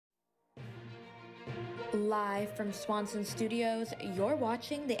Live from Swanson Studios, you're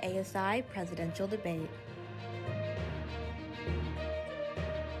watching the ASI Presidential Debate.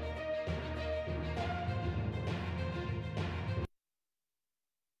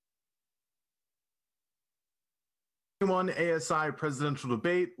 ASI Presidential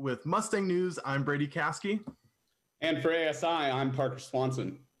Debate with Mustang News. I'm Brady Caskey. And for ASI, I'm Parker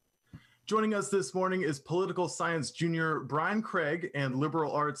Swanson. Joining us this morning is political science junior Brian Craig and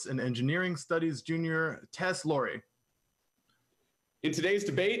liberal arts and engineering studies junior Tess Laurie. In today's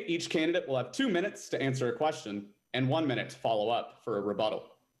debate, each candidate will have 2 minutes to answer a question and 1 minute to follow up for a rebuttal.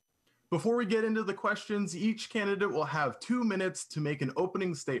 Before we get into the questions, each candidate will have 2 minutes to make an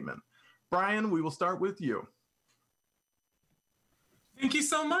opening statement. Brian, we will start with you. Thank you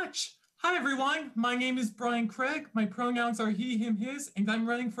so much. Hi, everyone. My name is Brian Craig. My pronouns are he, him, his, and I'm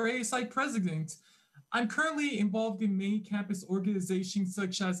running for ASI president. I'm currently involved in many campus organizations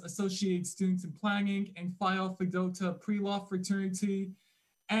such as Associated Students in Planning and Phi Alpha Delta Pre-Law Fraternity.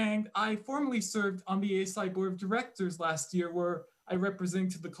 And I formerly served on the ASI Board of Directors last year, where I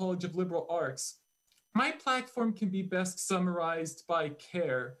represented the College of Liberal Arts. My platform can be best summarized by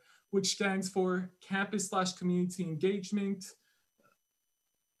CARE, which stands for Campus/Community Engagement,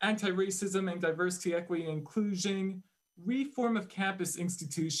 Anti-Racism and Diversity, Equity, and Inclusion, Reform of Campus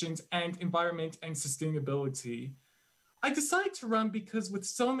Institutions, and Environment and Sustainability. I decided to run because with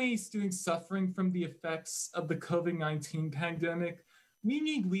so many students suffering from the effects of the COVID-19 pandemic, we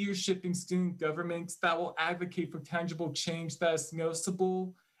need leadership in student government that will advocate for tangible change that is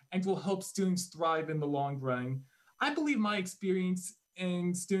noticeable and will help students thrive in the long run. I believe my experience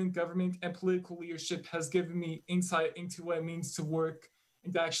in student government and political leadership has given me insight into what it means to work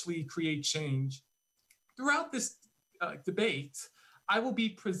and to actually create change. Throughout this debate, I will be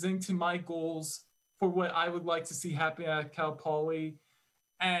presenting my goals for what I would like to see happen at Cal Poly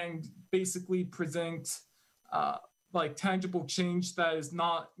and basically present tangible change that is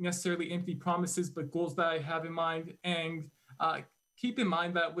not necessarily empty promises, but goals that I have in mind. And keep in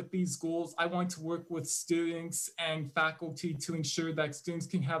mind that with these goals, I want to work with students and faculty to ensure that students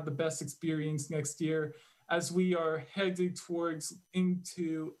can have the best experience next year as we are headed towards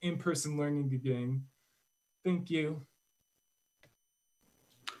into in-person learning again. Thank you.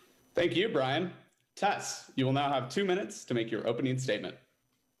 Thank you, Brian. Tess, you will now have 2 minutes to make your opening statement.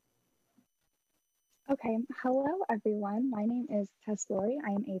 Okay, hello everyone. My name is Tess Laurie. I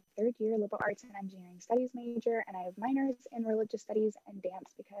am a third-year liberal arts and engineering studies major, and I have minors in religious studies and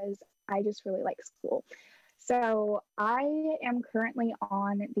dance because I just really like school. So I am currently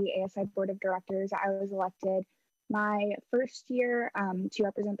on the ASI Board of Directors. I was elected my first year to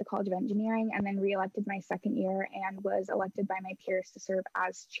represent the College of Engineering, and then re-elected my second year and was elected by my peers to serve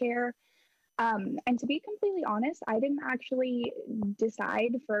as chair. And to be completely honest, I didn't actually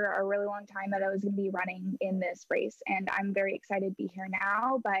decide for a really long time that I was going to be running in this race, and I'm very excited to be here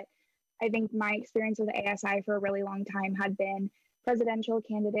now. But I think my experience with ASI for a really long time had been presidential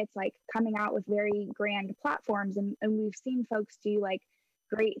candidates like coming out with very grand platforms, and we've seen folks do like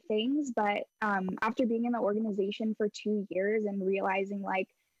great things, but after being in the organization for 2 years and realizing like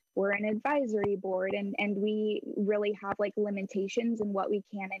we're an advisory board and we really have like limitations in what we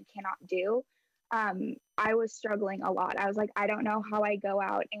can and cannot do, I was struggling a lot. I was like, I don't know how I go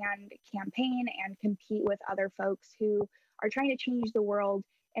out and campaign and compete with other folks who are trying to change the world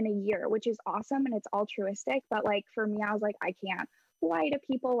in a year, which is awesome and it's altruistic. But like for me, I was like, I can't lie to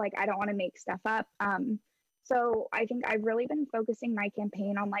people. Like, I don't want to make stuff up. So I think I've really been focusing my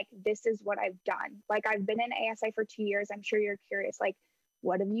campaign on like, this is what I've done. Like, I've been in ASI for 2 years. I'm sure you're curious, like,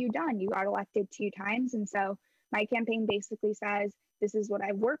 what have you done? You got elected 2 times. And so my campaign basically says, this is what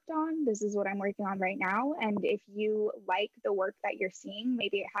I've worked on. This is what I'm working on right now. And if you like the work that you're seeing,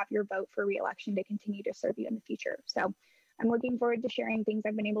 maybe have your vote for re-election to continue to serve you in the future. So I'm looking forward to sharing things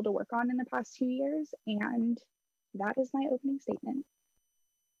I've been able to work on in the past 2 years. And that is my opening statement.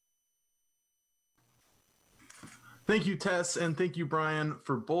 Thank you, Tess, and thank you, Brian,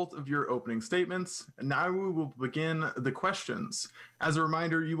 for both of your opening statements. And now we will begin the questions. As a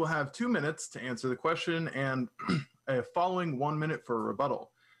reminder, you will have 2 minutes to answer the question and following 1 minute for a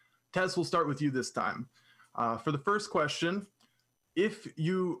rebuttal. Tess, we'll start with you this time. For the first question, if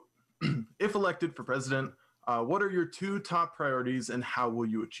elected for president, what are your 2 top priorities and how will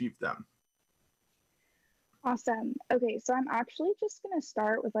you achieve them? Awesome. Okay, so I'm actually just going to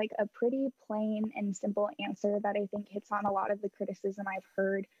start with like a pretty plain and simple answer that I think hits on a lot of the criticism I've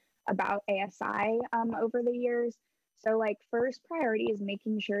heard about ASI over the years. So like first priority is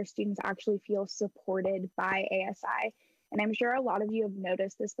making sure students actually feel supported by ASI. And I'm sure a lot of you have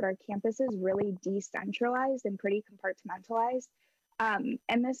noticed this, but our campus is really decentralized and pretty compartmentalized.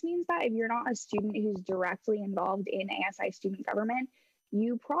 And this means that if you're not a student who's directly involved in ASI student government,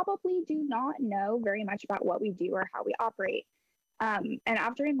 you probably do not know very much about what we do or how we operate. And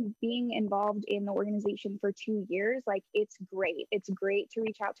after being involved in the organization for 2 years, like it's great. It's great to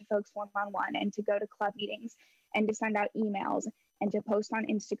reach out to folks one-on-one and to go to club meetings and to send out emails and to post on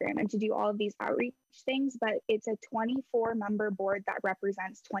Instagram and to do all of these outreach things. But it's a 24-member board that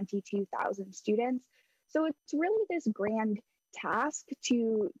represents 22,000 students. So it's really this grand task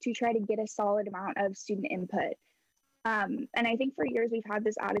to try to get a solid amount of student input. And I think for years we've had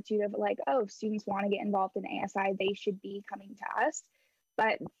this attitude of like, oh, if students want to get involved in ASI, they should be coming to us.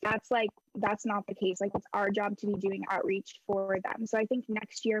 But that's not the case. Like, it's our job to be doing outreach for them. So I think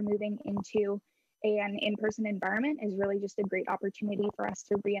next year moving into an in-person environment is really just a great opportunity for us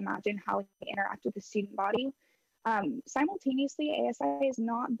to reimagine how we interact with the student body. Simultaneously, ASI is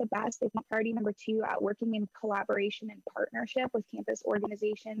not the best, if not priority number 2, at working in collaboration and partnership with campus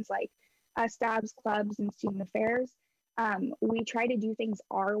organizations like STABs, clubs, and student affairs. We try to do things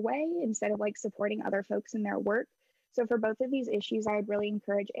our way instead of like supporting other folks in their work. So for both of these issues, I'd really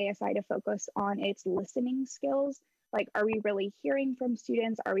encourage ASI to focus on its listening skills. Like, are we really hearing from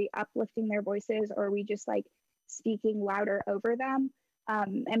students? Are we uplifting their voices? Or are we just like speaking louder over them?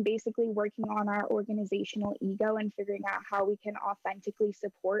 And basically working on our organizational ego and figuring out how we can authentically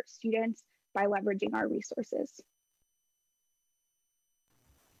support students by leveraging our resources.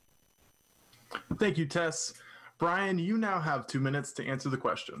 Thank you, Tess. Brian, you now have 2 minutes to answer the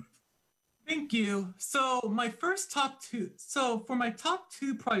question. Thank you. So for my top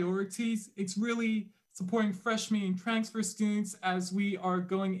two priorities, it's really supporting freshmen and transfer students as we are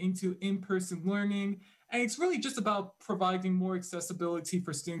going into in-person learning. And it's really just about providing more accessibility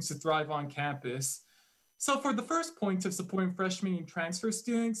for students to thrive on campus. So for the first point of supporting freshmen and transfer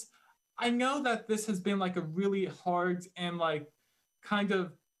students, I know that this has been like a really hard and like kind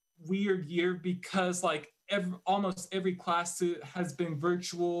of weird year because like almost every class has been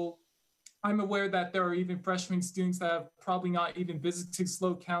virtual. I'm aware that there are even freshman students that have probably not even visited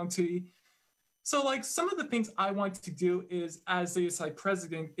SLO County. So like some of the things I want to do is, as the ASI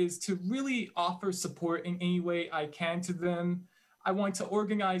president, is to really offer support in any way I can to them. I want to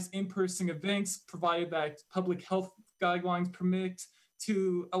organize in-person events, provided that public health guidelines permit,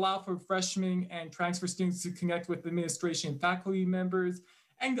 to allow for freshmen and transfer students to connect with administration and faculty members,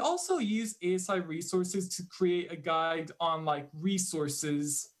 and also use ASI resources to create a guide on like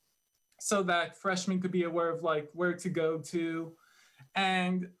resources so that freshmen could be aware of like where to go to.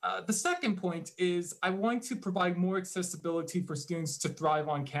 And the second point is I want to provide more accessibility for students to thrive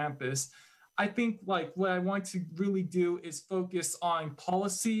on campus. I think like what I want to really do is focus on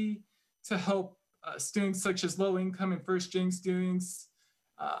policy to help students such as low income and first gen students,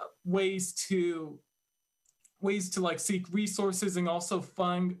 ways to like seek resources and also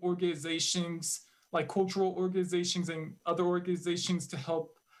fund organizations like cultural organizations and other organizations to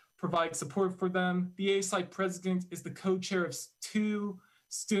help provide support for them. The ASI president is the co-chair of 2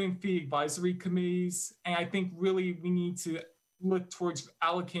 student fee advisory committees. And I think really we need to look towards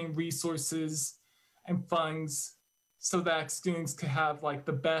allocating resources and funds so that students could have like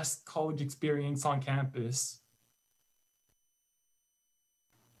the best college experience on campus.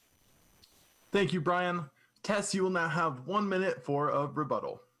 Thank you, Brian. Tess, you will now have 1 minute for a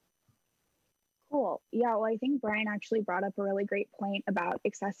rebuttal. Cool. Yeah, well, I think Brian actually brought up a really great point about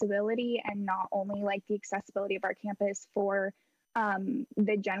accessibility, and not only like the accessibility of our campus for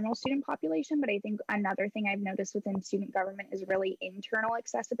the general student population, but I think another thing I've noticed within student government is really internal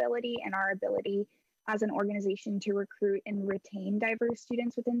accessibility and our ability as an organization to recruit and retain diverse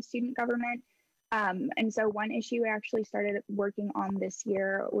students within student government. And so one issue I actually started working on this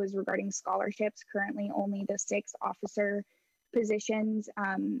year was regarding scholarships. Currently, only the 6 officer positions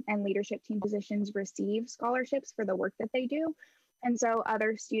and leadership team positions receive scholarships for the work that they do. And so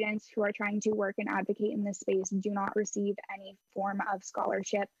other students who are trying to work and advocate in this space do not receive any form of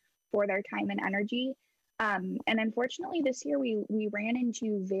scholarship for their time and energy. And unfortunately, this year we ran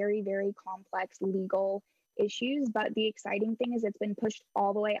into very, very complex legal issues, but the exciting thing is it's been pushed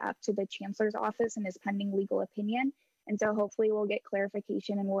all the way up to the chancellor's office and is pending legal opinion. And so hopefully we'll get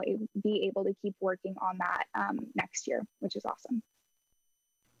clarification and we'll be able to keep working on that next year, which is awesome.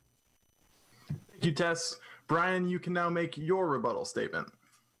 Thank you, Tess. Brian, you can now make your rebuttal statement.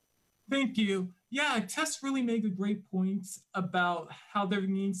 Thank you. Yeah, Tess really made a great point about how there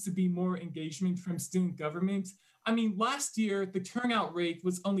needs to be more engagement from student government. I mean, last year, the turnout rate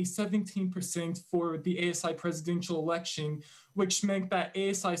was only 17% for the ASI presidential election, which meant that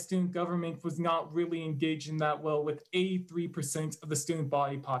ASI student government was not really engaged in that well with 83% of the student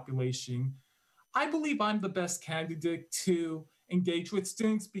body population. I believe I'm the best candidate to engage with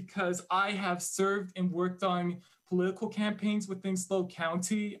students because I have served and worked on political campaigns within SLO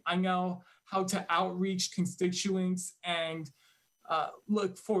County. I know how to outreach constituents and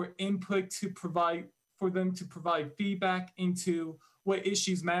look for input to provide for them to provide feedback into what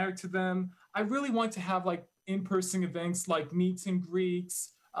issues matter to them. I really want to have like in-person events like meets and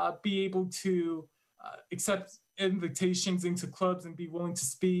greets, be able to accept invitations into clubs and be willing to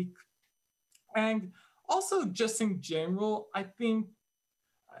speak. And also just in general, I think,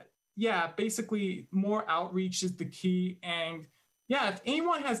 yeah, basically more outreach is the key. And yeah, if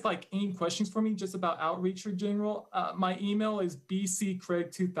anyone has like any questions for me just about outreach in general, my email is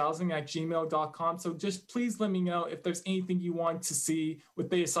bccraig2000@gmail.com. So just please let me know if there's anything you want to see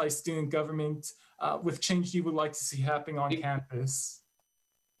with ASI student government, with change you would like to see happening on campus.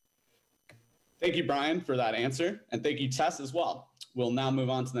 Thank you, Brian, for that answer. And thank you, Tess, as well. We'll now move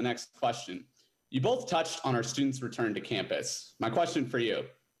on to the next question. You both touched on our students' return to campus. My question for you,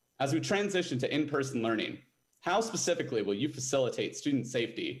 as we transition to in-person learning, how specifically will you facilitate student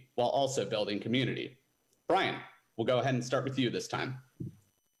safety while also building community? Brian, we'll go ahead and start with you this time.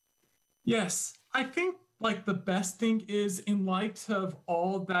 Yes, I think like the best thing is, in light of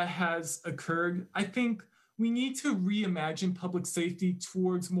all that has occurred, I think we need to reimagine public safety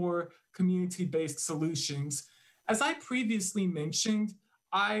towards more community-based solutions. As I previously mentioned,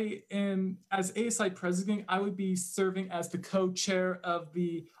 I am, as ASI president, I would be serving as the co-chair of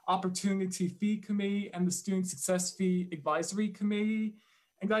the Opportunity Fee Committee and the Student Success Fee Advisory Committee.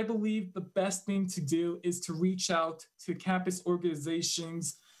 And I believe the best thing to do is to reach out to campus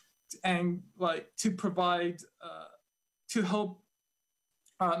organizations and like to provide, to help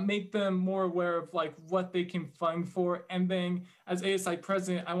make them more aware of like what they can fund for. And then as ASI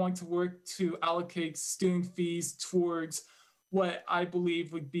president, I want to work to allocate student fees towards what I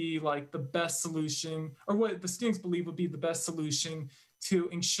believe would be like the best solution, or what the students believe would be the best solution to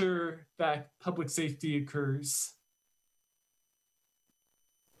ensure that public safety occurs.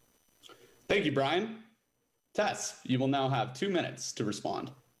 Thank you, Brian. Tess, you will now have 2 minutes to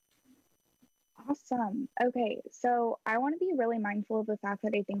respond. Awesome. Okay, so I want to be really mindful of the fact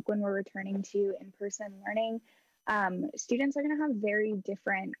that I think when we're returning to in-person learning, students are going to have very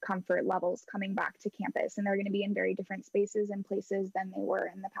different comfort levels coming back to campus, and they're going to be in very different spaces and places than they were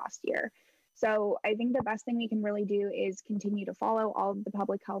in the past year. So I think the best thing we can really do is continue to follow all of the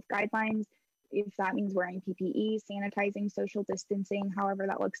public health guidelines, if that means wearing PPE, sanitizing, social distancing, however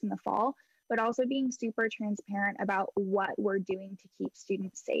that looks in the fall, but also being super transparent about what we're doing to keep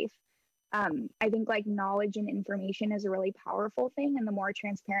students safe. I think like knowledge and information is a really powerful thing, and the more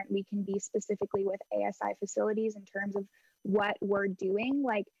transparent we can be specifically with ASI facilities in terms of what we're doing,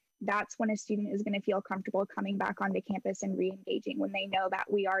 like that's when a student is going to feel comfortable coming back onto campus and re-engaging, when they know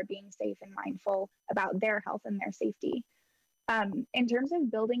that we are being safe and mindful about their health and their safety. In terms of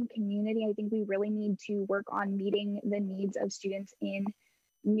building community, I think we really need to work on meeting the needs of students in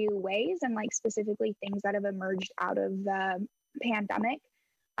new ways, and like specifically things that have emerged out of the pandemic.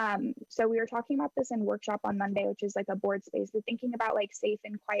 So we were talking about this in workshop on Monday, which is like a board space, but thinking about like safe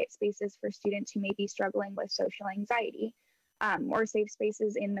and quiet spaces for students who may be struggling with social anxiety, or safe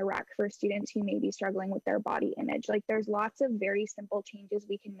spaces in the rec for students who may be struggling with their body image. Like there's lots of very simple changes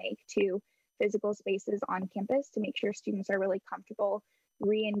we can make to physical spaces on campus to make sure students are really comfortable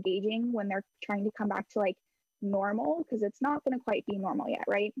re-engaging when they're trying to come back to like normal, because it's not going to quite be normal yet,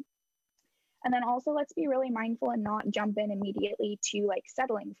 right? And then also let's be really mindful and not jump in immediately to like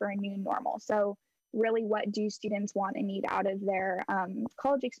settling for a new normal. So really, what do students want and need out of their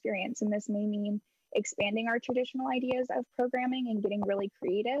college experience? And this may mean expanding our traditional ideas of programming and getting really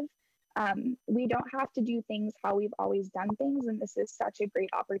creative. We don't have to do things how we've always done things. And this is such a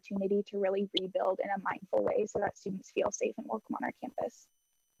great opportunity to really rebuild in a mindful way so that students feel safe and welcome on our campus.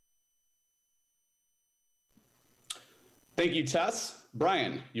 Thank you, Tess.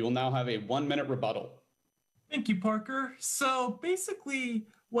 Brian, you will now have a 1-minute rebuttal. Thank you, Parker. So basically,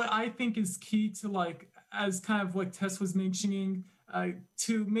 what I think is key to like, as kind of what Tess was mentioning,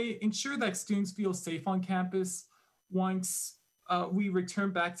 to ensure that students feel safe on campus once we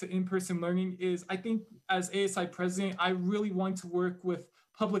return back to in-person learning is, I think as ASI president, I really want to work with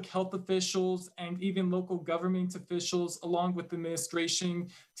public health officials and even local government officials along with the administration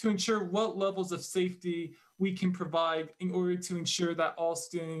to ensure what levels of safety we can provide in order to ensure that all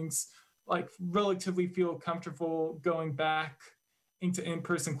students like relatively feel comfortable going back into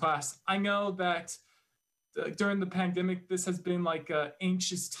in-person class. I know that during the pandemic, this has been like an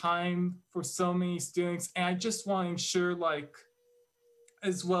anxious time for so many students. And I just want to ensure like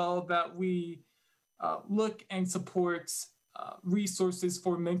as well that we look and support resources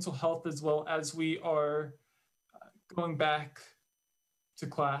for mental health as well as we are going back to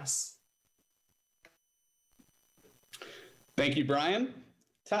class. Thank you, Brian.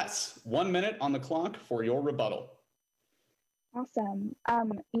 Tess, 1 minute on the clock for your rebuttal. Awesome.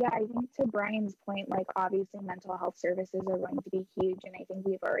 Yeah, I think to Brian's point, like obviously mental health services are going to be huge. And I think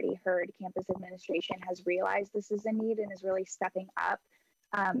we've already heard campus administration has realized this is a need and is really stepping up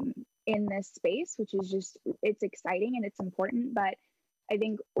in this space, which is just, it's exciting and it's important. But I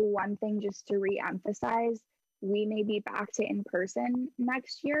think one thing just to reemphasize, we may be back to in-person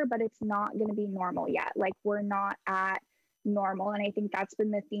next year, but it's not going to be normal yet. Like we're not at normal. And I think that's been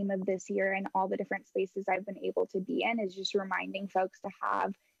the theme of this year and all the different spaces I've been able to be in, is just reminding folks to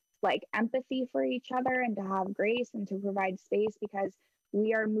have like empathy for each other and to have grace and to provide space, because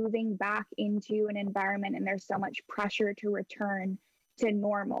we are moving back into an environment and there's so much pressure to return to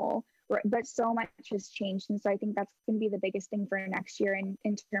normal, but so much has changed. And so I think that's going to be the biggest thing for next year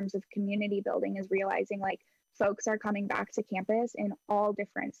in terms of community building, is realizing like folks are coming back to campus in all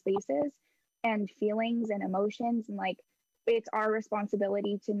different spaces and feelings and emotions, and like it's our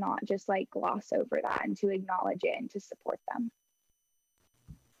responsibility to not just like gloss over that and to acknowledge it and to support them.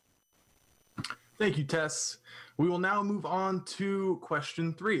 Thank you, Tess. We will now move on to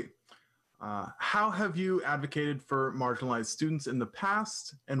question 3. How have you advocated for marginalized students in the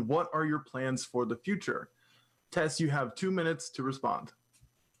past, and what are your plans for the future? Tess, you have 2 minutes to respond.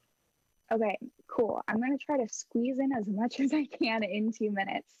 Okay, cool. I'm going to try to squeeze in as much as I can in 2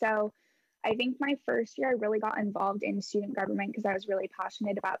 minutes. So I think my first year, I really got involved in student government because I was really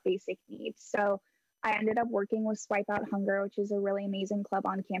passionate about basic needs. So I ended up working with Swipe Out Hunger, which is a really amazing club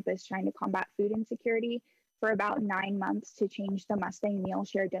on campus trying to combat food insecurity, for about 9 months to change the Mustang meal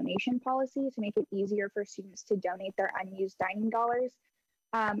share donation policy to make it easier for students to donate their unused dining dollars.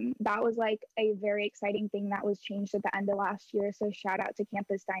 That was like a very exciting thing that was changed at the end of last year. So shout out to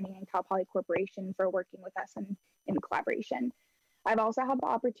Campus Dining and Cal Poly Corporation for working with us in collaboration. I've also had the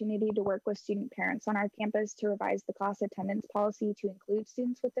opportunity to work with student parents on our campus to revise the class attendance policy to include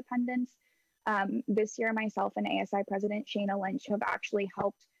students with dependents. This year, myself and ASI President Shayna Lynch have actually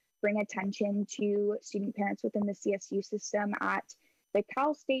helped bring attention to student parents within the CSU system at the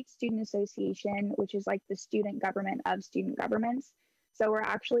Cal State Student Association, which is like the student government of student governments. So we're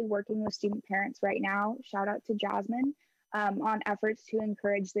actually working with student parents right now, shout out to Jasmine, on efforts to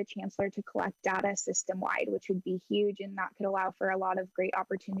encourage the chancellor to collect data system-wide, which would be huge, and that could allow for a lot of great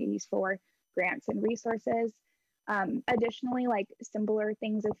opportunities for grants and resources. Additionally, like simpler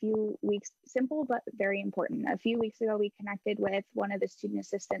things, simple but very important. A few weeks ago, we connected with one of the student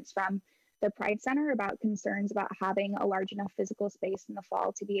assistants from the Pride Center about concerns about having a large enough physical space in the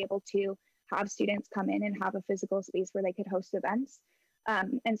fall to be able to have students come in and have a physical space where they could host events.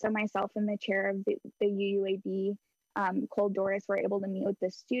 And so myself and the chair of the UUAB, Cole Doris, were able to meet with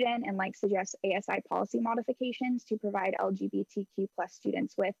the student and like suggest ASI policy modifications to provide LGBTQ plus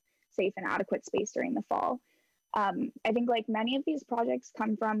students with safe and adequate space during the fall. I think like many of these projects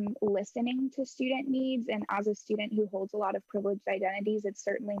come from listening to student needs, and as a student who holds a lot of privileged identities, it's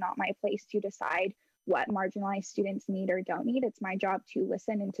certainly not my place to decide what marginalized students need or don't need. It's my job to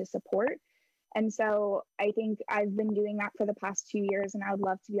listen and to support. And so I think I've been doing that for the past 2 years, and I would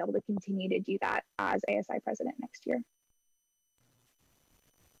love to be able to continue to do that as ASI president next year.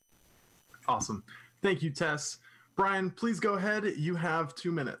 Awesome. Thank you, Tess. Brian, please go ahead. You have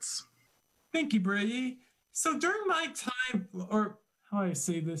 2 minutes. Thank you, Brady. So during my time, or how do I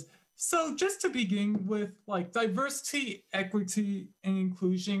say this? So just to begin with, like diversity, equity, and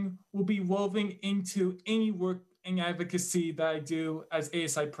inclusion will be woven into any work and advocacy that I do as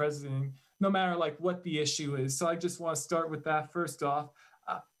ASI president, no matter like what the issue is. So I just want to start with that first off.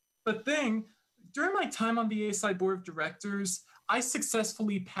 But then during my time on the ASI board of directors, I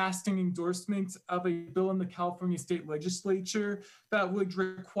successfully passed an endorsement of a bill in the California State Legislature that would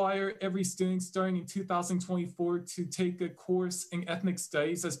require every student starting in 2024 to take a course in ethnic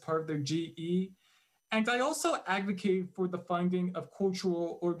studies as part of their GE. And I also advocated for the funding of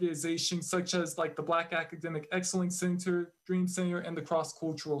cultural organizations such as like the Black Academic Excellence Center, Dream Center, and the Cross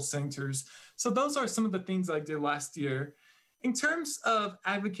Cultural Centers. So those are some of the things I did last year. In terms of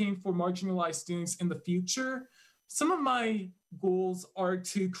advocating for marginalized students in the future, some of my goals are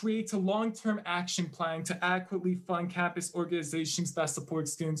to create a long-term action plan to adequately fund campus organizations that support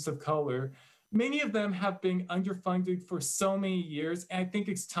students of color. Many of them have been underfunded for so many years, and I think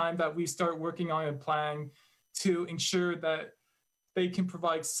it's time that we start working on a plan to ensure that they can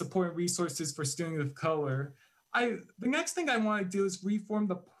provide support and resources for students of color. The next thing I want to do is reform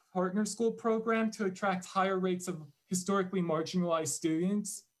the partner school program to attract higher rates of historically marginalized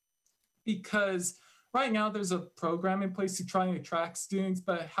students, because right now there's a program in place to try and attract students,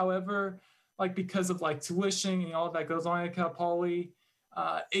 but however, like because of like tuition and all that goes on at Cal Poly,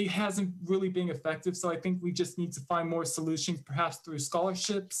 it hasn't really been effective. So I think we just need to find more solutions, perhaps through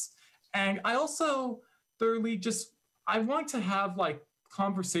scholarships. And I also, thirdly, I want to have like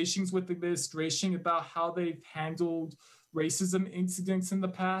conversations with the administration about how they've handled racism incidents in the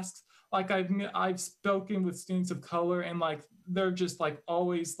past. Like I've spoken with students of color, and like they're just like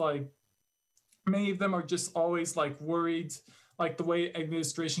always like, many of them are just always like worried, like the way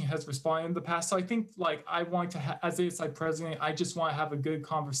administration has responded in the past. So I think like I want to, as ASI president, I just want to have a good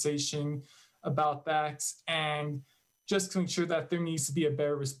conversation about that, and just to ensure that there needs to be a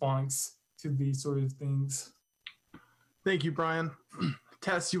better response to these sort of things. Thank you, Brian.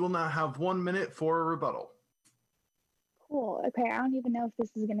 Tess, you will now have 1 minute for a rebuttal. Cool. Okay, I don't even know if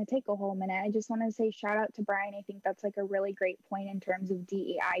this is going to take a whole minute. I just want to say shout out to Brian. I think that's like a really great point in terms of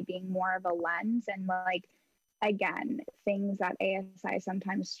DEI being more of a lens, and like, again, things that ASI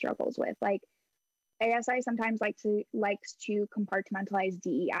sometimes struggles with. Like ASI sometimes likes to compartmentalize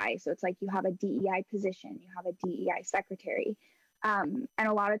DEI. So it's like you have a DEI position, you have a DEI secretary. And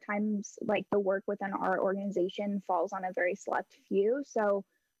a lot of times like the work within our organization falls on a very select few. So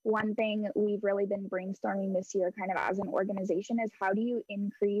one thing we've really been brainstorming this year kind of as an organization is how do you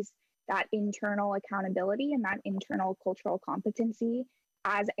increase that internal accountability and that internal cultural competency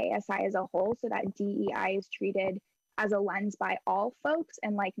as ASI as a whole, so that DEI is treated as a lens by all folks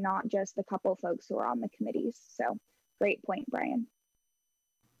and like not just the couple folks who are on the committees. So great point, Brian.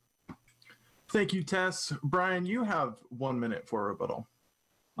 Thank you, Tess. Brian, you have 1 minute for a rebuttal.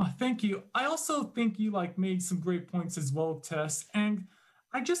 Thank you. I also think you like made some great points as well, Tess. And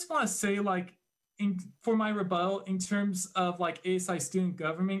I just want to say like, for my rebuttal, in terms of like ASI student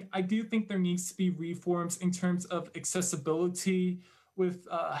government, I do think there needs to be reforms in terms of accessibility with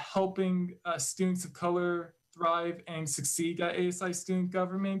helping students of color thrive and succeed at ASI student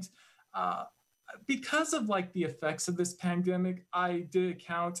government. Because of like the effects of this pandemic, I did a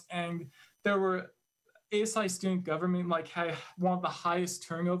count, and there were ASI student government like had one of the highest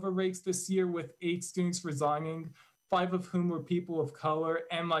turnover rates this year, with 8 students resigning, 5 of whom were people of color.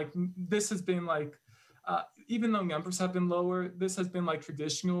 And like this has been like, even though numbers have been lower, this has been like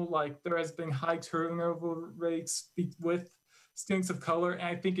traditional, like there has been high turnover rates with students of color. And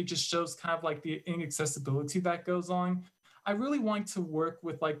I think it just shows kind of like the inaccessibility that goes on. I really want to work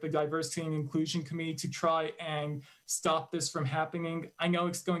with like the Diversity and Inclusion Committee to try and stop this from happening. I know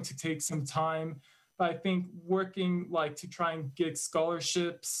it's going to take some time, but I think working like to try and get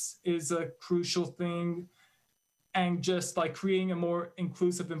scholarships is a crucial thing. And just like creating a more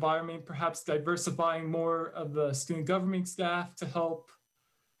inclusive environment, perhaps diversifying more of the student government staff to help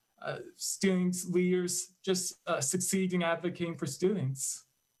students, leaders just succeed in advocating for students.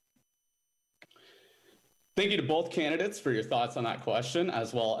 Thank you to both candidates for your thoughts on that question,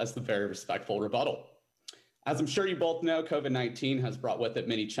 as well as the very respectful rebuttal. As I'm sure you both know, COVID-19 has brought with it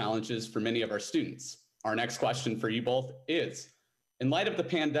many challenges for many of our students. Our next question for you both is, in light of the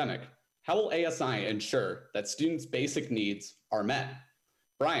pandemic, how will ASI ensure that students' basic needs are met?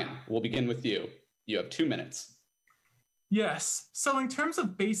 Brian, we'll begin with you. You have 2 minutes. Yes. So in terms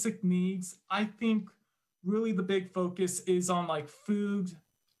of basic needs, I think really the big focus is on like food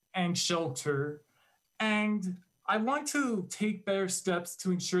and shelter. And I want to take better steps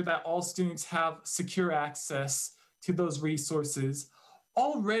to ensure that all students have secure access to those resources.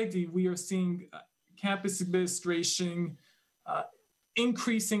 Already, we are seeing campus administration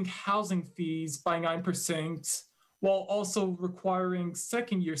increasing housing fees by 9%, while also requiring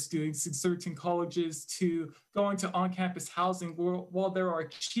second-year students in certain colleges to go into on-campus housing while there are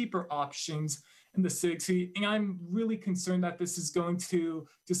cheaper options in the city. And I'm really concerned that this is going to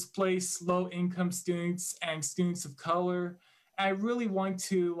displace low-income students and students of color. And I really want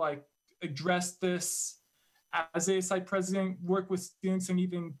to like address this as ASI president, work with students and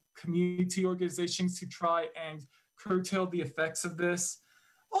even community organizations to try and curtail the effects of this.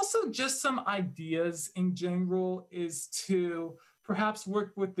 Also, just some ideas in general is to perhaps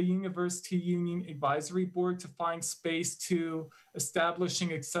work with the University Union Advisory Board to find space to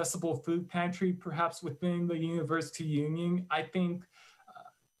establishing accessible food pantry, perhaps within the University Union. I think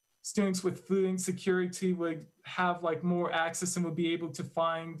students with food insecurity would have like more access and would be able to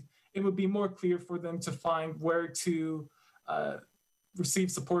find, it would be more clear for them to find where to receive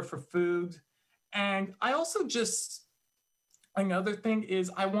support for food. And I also just, another thing is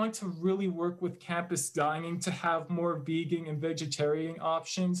I want to really work with campus dining to have more vegan and vegetarian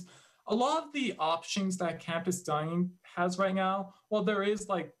options. A lot of the options that campus dining has right now, while there is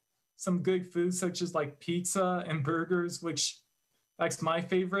like some good food such as like pizza and burgers, which that's my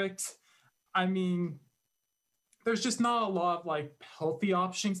favorite, I mean, there's just not a lot of like healthy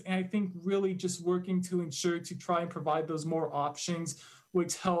options. And I think really just working to ensure to try and provide those more options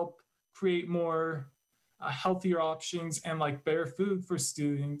would help create more healthier options and like better food for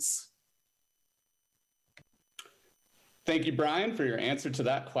students. Thank you, Brian, for your answer to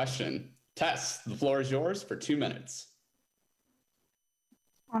that question. Tess, the floor is yours for 2 minutes.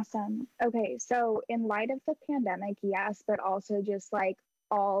 Awesome. Okay, so in light of the pandemic, yes, but also just like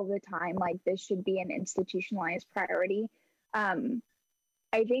all the time, like this should be an institutionalized priority.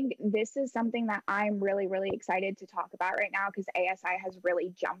 I think this is something that I'm really, really excited to talk about right now because ASI has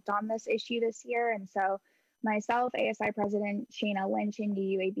really jumped on this issue this year. And so myself, ASI President Shayna Lynch, and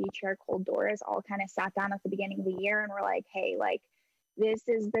UAB Chair Cole Doris all kind of sat down at the beginning of the year and were like, hey, like, this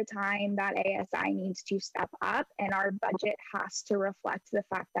is the time that ASI needs to step up, and our budget has to reflect the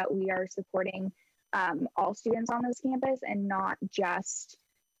fact that we are supporting all students on this campus and not just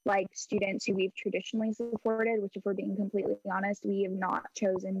like students who we've traditionally supported, which if we're being completely honest, we have not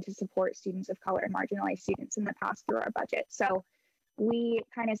chosen to support students of color and marginalized students in the past through our budget. So we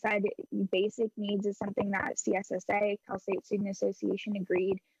kind of said basic needs is something that CSSA, Cal State Student Association,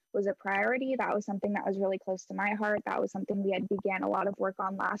 agreed was a priority. That was something that was really close to my heart. That was something we had began a lot of work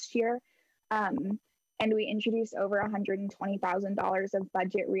on last year. And we introduced over $120,000 of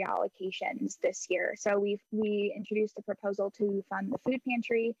budget reallocations this year. So we introduced a proposal to fund the food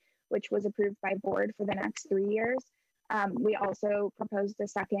pantry, which was approved by board for the next 3 years. We also proposed a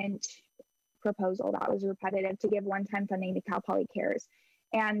second proposal that was repetitive to give one-time funding to Cal Poly Cares.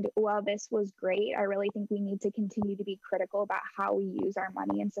 And while this was great, I really think we need to continue to be critical about how we use our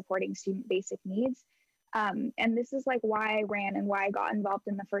money in supporting student basic needs. And this is like why I ran and why I got involved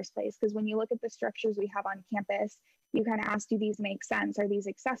in the first place. Because when you look at the structures we have on campus, you kind of ask, do these make sense? Are these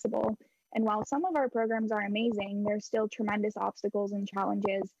accessible? And while some of our programs are amazing, there's still tremendous obstacles and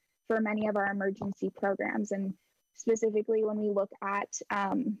challenges for many of our emergency programs. And specifically when we look at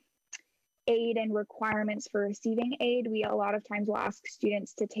aid and requirements for receiving aid, we a lot of times will ask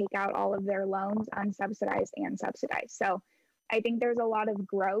students to take out all of their loans unsubsidized and subsidized. So I think there's a lot of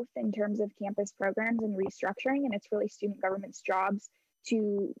growth in terms of campus programs and restructuring, and it's really student government's jobs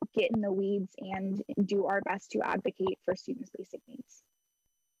to get in the weeds and do our best to advocate for students' basic needs.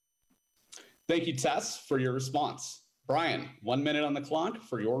 Thank you, Tess, for your response. Brian, 1 minute on the clock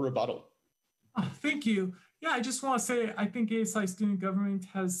for your rebuttal. Thank you. Yeah, I just want to say I think ASI Student Government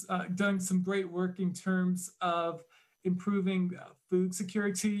has done some great work in terms of improving food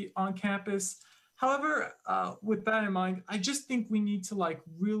security on campus. However, with that in mind, I just think we need to like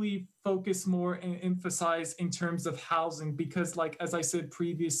really focus more and emphasize in terms of housing, because like, as I said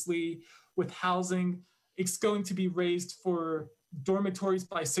previously, with housing, it's going to be raised for dormitories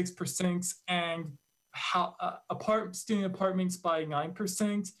by 6% and student apartments by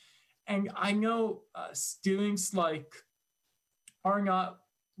 9%. And I know students like are not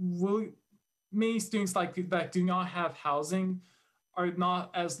really, many students like that do not have housing are not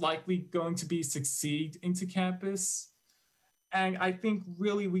as likely going to be succeed into campus. And I think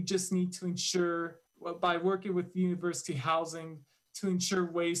really we just need to ensure, by working with university housing, to ensure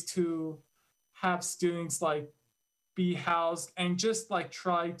ways to have students like be housed and just like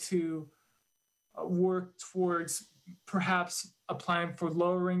try to work towards perhaps a plan for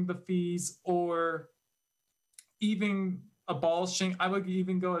lowering the fees or even abolishing, I would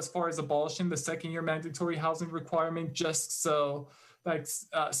even go as far as abolishing the second-year mandatory housing requirement, just so that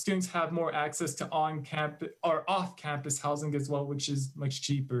students have more access to on-campus or off-campus housing as well, which is much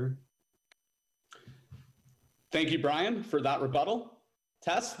cheaper. Thank you, Brian, for that rebuttal.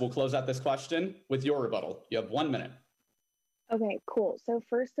 Tess, we'll close out this question with your rebuttal. You have 1 minute. Okay, cool. So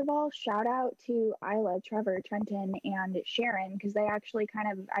first of all, shout out to Isla, Trevor, Trenton, and Sharon, because they actually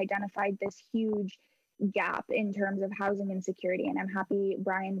kind of identified this huge gap in terms of housing insecurity, and I'm happy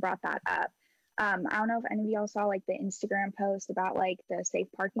Brian brought that up. I don't know if any of y'all saw like the Instagram post about like the safe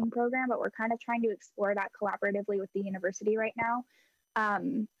parking program, but we're kind of trying to explore that collaboratively with the university right now.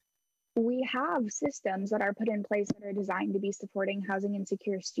 We have systems that are put in place that are designed to be supporting housing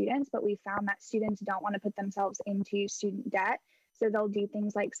insecure students, but we found that students don't want to put themselves into student debt. So they'll do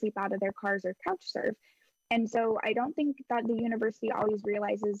things like sleep out of their cars or couch surf. And so I don't think that the university always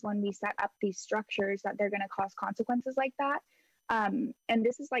realizes when we set up these structures that they're going to cause consequences like that. And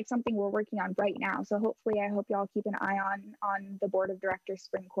this is like something we're working on right now. So hopefully, I hope y'all keep an eye on the board of directors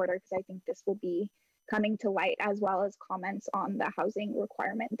spring quarter, because I think this will be coming to light, as well as comments on the housing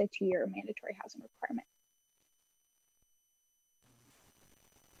requirement, the 2-year mandatory housing requirement.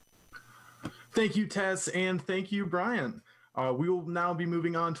 Thank you, Tess, and thank you, Brian. We will now be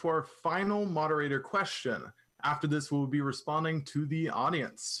moving on to our final moderator question. After this, we will be responding to the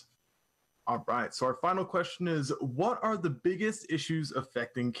audience. All right, so our final question is, what are the biggest issues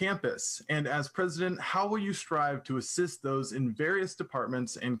affecting campus? And as president, how will you strive to assist those in various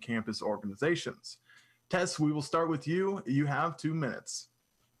departments and campus organizations? Tess, we will start with you. You have 2 minutes.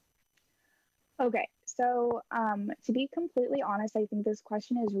 Okay, so to be completely honest, I think this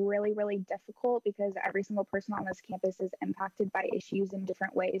question is really, really difficult because every single person on this campus is impacted by issues in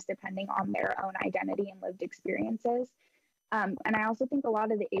different ways, depending on their own identity and lived experiences. And I also think a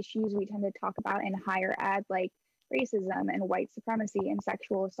lot of the issues we tend to talk about in higher ed, like racism and white supremacy and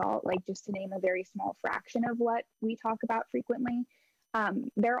sexual assault, like just to name a very small fraction of what we talk about frequently,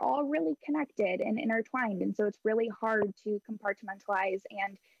 they're all really connected and intertwined. And so it's really hard to compartmentalize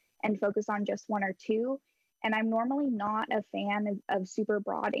and focus on just one or two. And I'm normally not a fan of super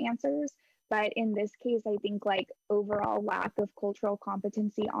broad answers, but in this case, I think like overall lack of cultural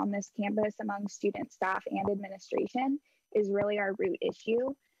competency on this campus among student, staff, and administration is really our root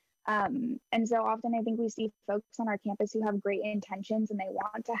issue. And so often I think we see folks on our campus who have great intentions and they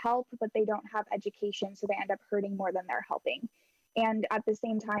want to help, but they don't have education, so they end up hurting more than they're helping. And at the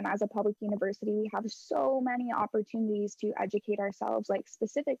same time, as a public university, we have so many opportunities to educate ourselves, like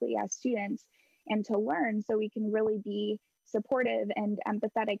specifically as students, and to learn so we can really be supportive and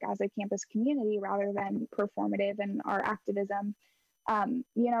empathetic as a campus community rather than performative in our activism.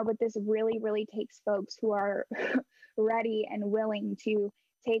 But this really, really takes folks who are ready and willing to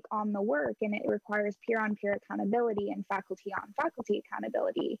take on the work, and it requires peer-on-peer accountability and faculty-on-faculty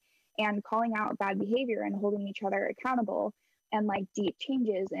accountability and calling out bad behavior and holding each other accountable, and like deep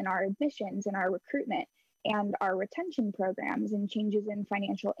changes in our admissions and our recruitment and our retention programs, and changes in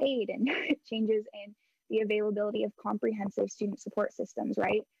financial aid and changes in the availability of comprehensive student support systems,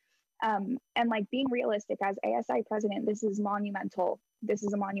 right? And like being realistic as ASI president, this is monumental. This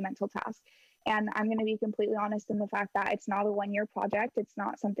is a monumental task. And I'm going to be completely honest in the fact that it's not a one-year project. It's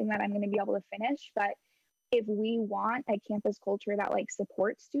not something that I'm going to be able to finish. But if we want a campus culture that like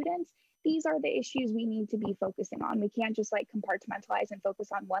supports students, these are the issues we need to be focusing on. We can't just like compartmentalize and focus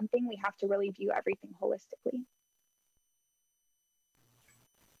on one thing. We have to really view everything holistically.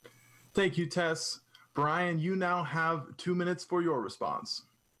 Thank you, Tess. Brian, you now have 2 minutes for your response.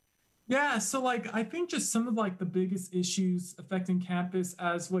 Yeah, so like I think just some of like the biggest issues affecting campus,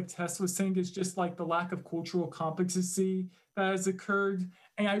 as what Tess was saying, is just like the lack of cultural competency that has occurred.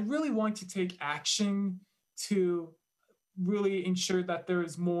 And I really want to take action to really ensure that there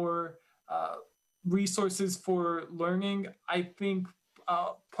is more resources for learning. I think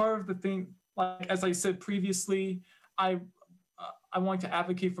part of the thing, like as I said previously, I want to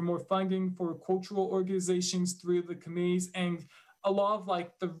advocate for more funding for cultural organizations through the committees, and a lot of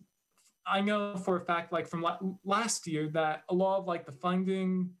like I know for a fact, like from last year, that a lot of like the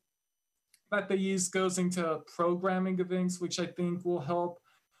funding that they use goes into programming events, which I think will help.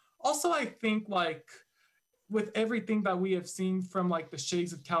 Also, I think like with everything that we have seen from like the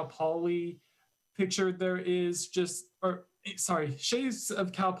Shades of Cal Poly picture, there is Shades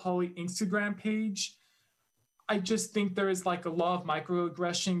of Cal Poly Instagram page. I just think there is like a lot of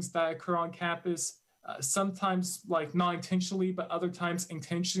microaggressions that occur on campus. Sometimes like not intentionally, but other times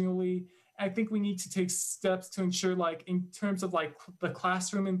intentionally. I think we need to take steps to ensure, like in terms of like the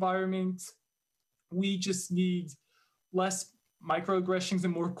classroom environment, we just need less microaggressions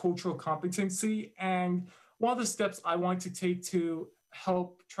and more cultural competency. And one of the steps I want to take to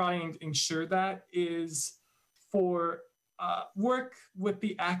help try and ensure that is for work with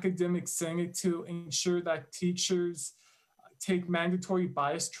the academic senate to ensure that teachers take mandatory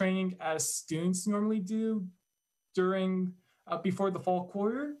bias training as students normally do during before the fall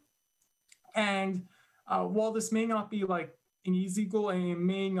quarter. And while this may not be like an easy goal and it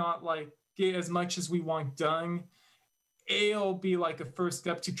may not like get as much as we want done, it'll be like a first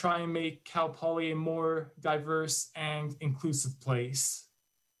step to try and make Cal Poly a more diverse and inclusive place.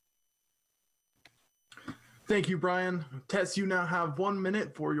 Thank you, Brian. Tess, you now have 1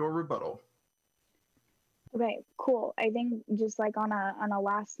 minute for your rebuttal. Okay, cool. I think just like on a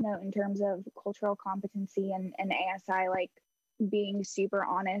last note in terms of cultural competency and ASI, like being super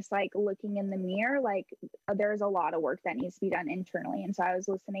honest, like looking in the mirror, like there's a lot of work that needs to be done internally. And so I was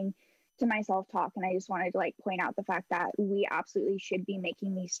listening to myself talk, and I just wanted to like point out the fact that we absolutely should be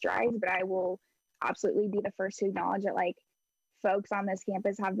making these strides, but I will absolutely be the first to acknowledge that like folks on this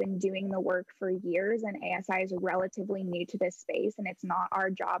campus have been doing the work for years, and ASI is relatively new to this space, and it's not our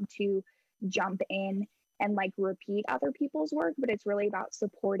job to jump in and like repeat other people's work, but it's really about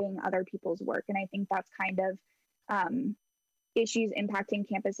supporting other people's work. And I think that's kind of issues impacting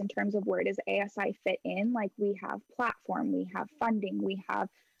campus in terms of where does ASI fit in. Like we have platform, we have funding, we have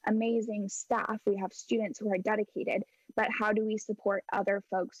amazing staff, we have students who are dedicated, but how do we support other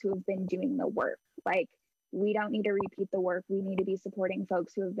folks who have been doing the work? Like, we don't need to repeat the work. We need to be supporting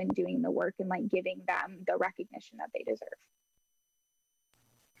folks who have been doing the work and like giving them the recognition that they deserve.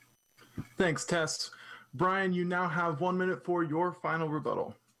 Thanks, Tess. Brian, you now have 1 minute for your final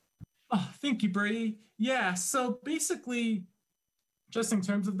rebuttal. Oh, thank you, Brady. Yeah, so basically, just in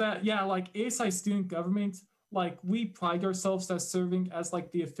terms of that, yeah, like ASI student government, like we pride ourselves as serving as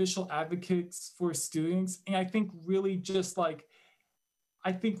like the official advocates for students. And I think really just like,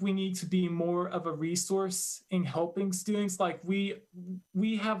 I think we need to be more of a resource in helping students. Like we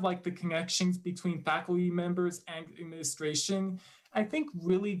have like the connections between faculty members and administration. I think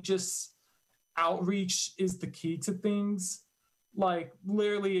really just outreach is the key to things. Like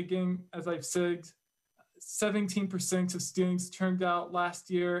literally, again, as I've said, 17% of students turned out last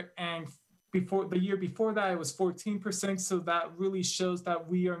year, and before the year before that, it was 14%. So that really shows that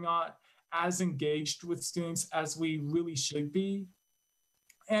we are not as engaged with students as we really should be.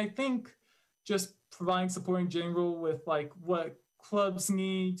 And I think just providing support in general with like what clubs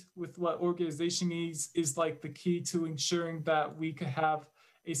need, with what organization needs, is like the key to ensuring that we could have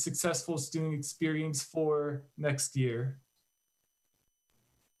a successful student experience for next year.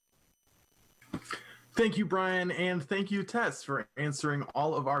 Thank you, Brian, and thank you, Tess, for answering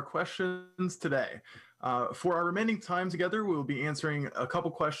all of our questions today. For our remaining time together, we will be answering a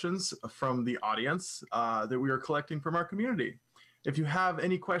couple questions from the audience that we are collecting from our community. If you have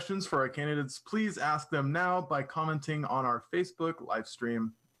any questions for our candidates, please ask them now by commenting on our Facebook live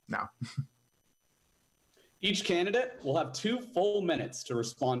stream now. Each candidate will have 2 full minutes to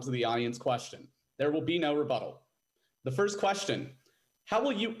respond to the audience question. There will be no rebuttal. The first question: how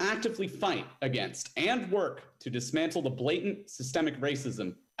will you actively fight against and work to dismantle the blatant systemic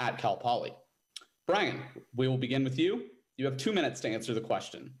racism at Cal Poly? Brian, we will begin with you. You have 2 minutes to answer the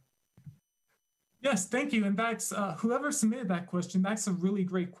question. Yes, thank you. And that's whoever submitted that question, that's a really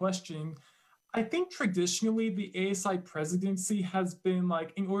great question. I think traditionally the ASI presidency has been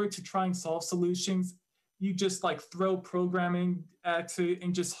like, in order to try and solve solutions, you just like throw programming at it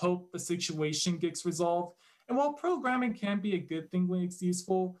and just hope the situation gets resolved. And while programming can be a good thing when it's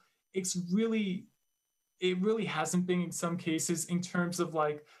useful, it really hasn't been in some cases in terms of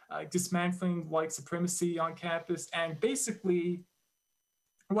like dismantling white supremacy on campus. And basically,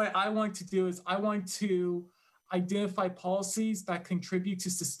 what I want to do is I want to identify policies that contribute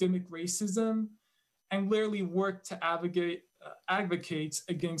to systemic racism and literally work to advocate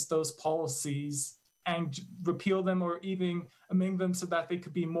against those policies and repeal them or even amend them so that they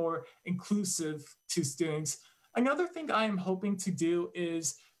could be more inclusive to students. Another thing I am hoping to do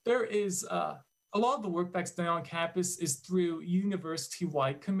is there is a lot of the work that's done on campus is through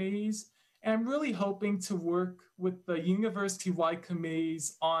university-wide committees. And I'm really hoping to work with the university-wide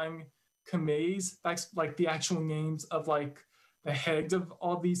committees on committees. That's like the actual names of like the head of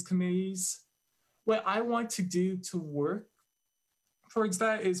all these committees. What I want to do to work towards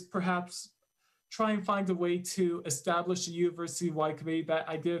that is perhaps try and find a way to establish a university-wide committee that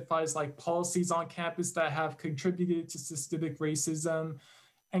identifies like policies on campus that have contributed to systemic racism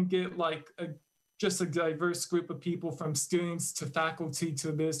and get like just a diverse group of people from students to faculty to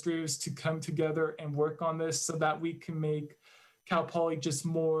administrators to come together and work on this so that we can make Cal Poly just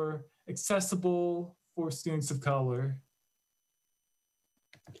more accessible for students of color.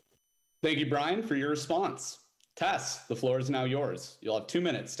 Thank you, Brian, for your response. Tess, the floor is now yours. You'll have 2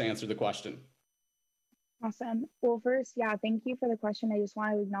 minutes to answer the question. Awesome. Well, first, yeah, thank you for the question. I just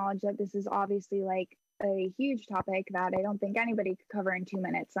want to acknowledge that this is obviously like a huge topic that I don't think anybody could cover in 2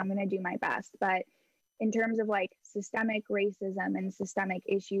 minutes. So I'm going to do my best. But in terms of like systemic racism and systemic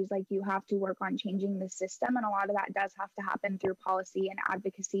issues, like you have to work on changing the system. And a lot of that does have to happen through policy and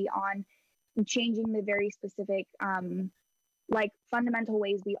advocacy on changing the very specific like fundamental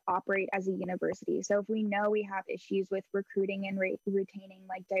ways we operate as a university. So if we know we have issues with recruiting and retaining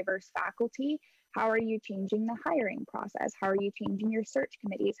like diverse faculty, how are you changing the hiring process? How are you changing your search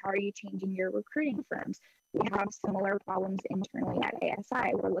committees? How are you changing your recruiting firms? We have similar problems internally at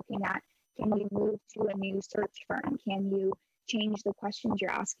ASI. We're looking at, can you move to a new search firm? Can you change the questions you're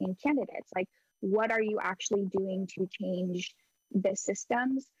asking candidates? Like, what are you actually doing to change the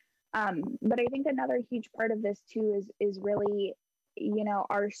systems? But I think another huge part of this too is really, you know,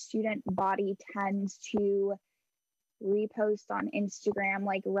 our student body tends to repost on Instagram,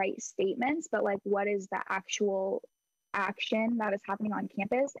 like write statements, but like what is the actual action that is happening on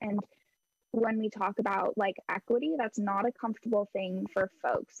campus? And when we talk about like equity, that's not a comfortable thing for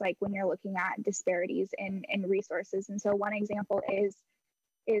folks, like when you're looking at disparities in resources. And so one example is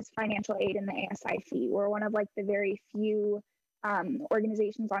financial aid in the ASI fee. We're one of like the very few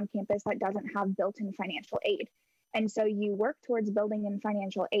organizations on campus that doesn't have built-in financial aid. And so you work towards building in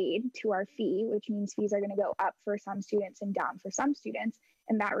financial aid to our fee, which means fees are going to go up for some students and down for some students.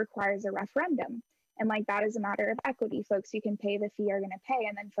 And that requires a referendum. And like that is a matter of equity. Folks who can pay the fee are going to pay,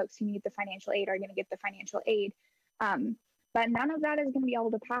 and then folks who need the financial aid are going to get the financial aid. But none of that is going to be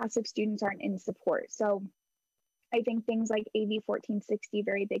able to pass if students aren't in support. So I think things like AB 1460,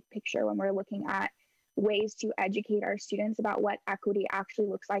 very big picture when we're looking at ways to educate our students about what equity actually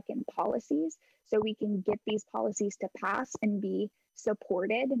looks like in policies, so we can get these policies to pass and be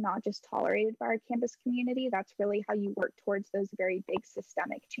supported, not just tolerated by our campus community. That's really how you work towards those very big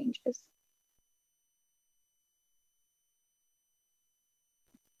systemic changes.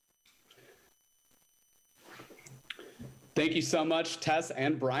 Thank you so much, Tess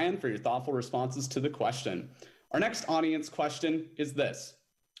and Brian, for your thoughtful responses to the question. Our next audience question is this.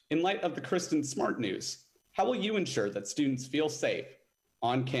 In light of the Kristen Smart news, how will you ensure that students feel safe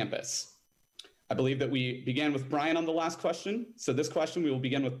on campus? I believe that we began with Brian on the last question. So this question, we will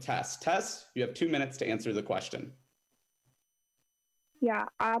begin with Tess. Tess, you have 2 minutes to answer the question. Yeah,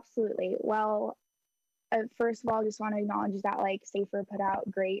 absolutely. Well, first of all, I just want to acknowledge that like SAFER put out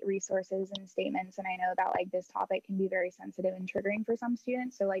great resources and statements. And I know that like this topic can be very sensitive and triggering for some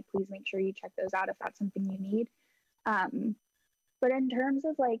students. So like, please make sure you check those out if that's something you need. But in terms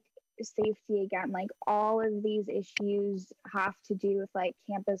of like safety, again, like all of these issues have to do with like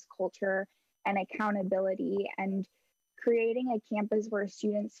campus culture and accountability and creating a campus where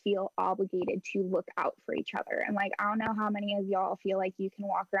students feel obligated to look out for each other. And like, I don't know how many of y'all feel like you can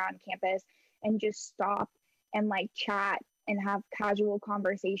walk around campus and just stop and like chat and have casual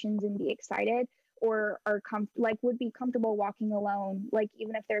conversations and be excited, or are would be comfortable walking alone, like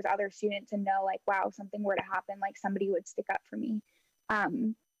even if there's other students, and know like, wow, something were to happen, like somebody would stick up for me.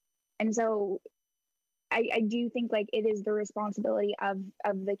 And so I do think like it is the responsibility of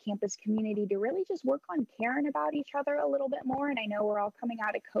the campus community to really just work on caring about each other a little bit more. And I know we're all coming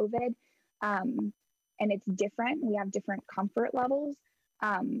out of COVID, and it's different. We have different comfort levels.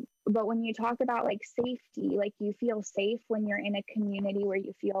 But when you talk about like safety, like you feel safe when you're in a community where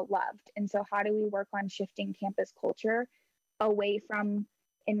you feel loved. And so how do we work on shifting campus culture away from,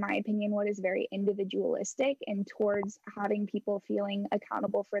 in my opinion, what is very individualistic, and towards having people feeling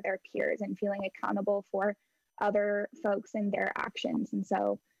accountable for their peers and feeling accountable for other folks and their actions. And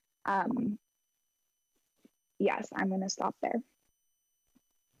so, yes, I'm going to stop there.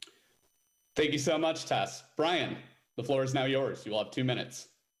 Thank you so much, Tess. Brian, the floor is now yours. You will have 2 minutes.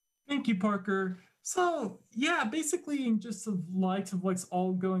 Thank you, Parker. So yeah, basically in just the light of what's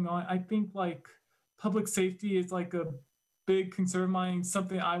all going on, I think like public safety is like a big concern of mine,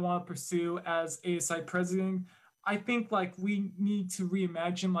 something I want to pursue as ASI president. I think like we need to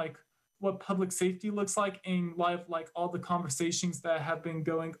reimagine like what public safety looks like in light of like all the conversations that have been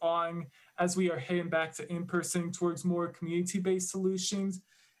going on as we are heading back to in-person towards more community-based solutions.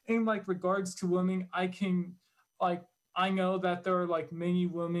 In like regards to women, I know that there are like many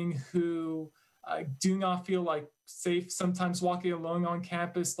women who do not feel like safe sometimes walking alone on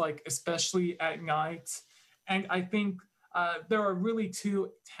campus, like especially at night. And I think there are really 2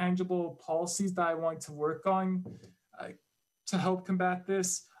 tangible policies that I want to work on to help combat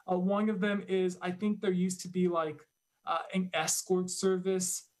this. One of them is, I think there used to be like an escort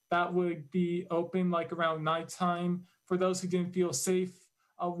service that would be open like around nighttime for those who didn't feel safe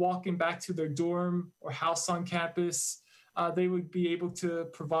walking back to their dorm or house on campus. They would be able to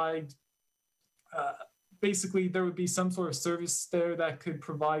provide, basically there would be some sort of service there that could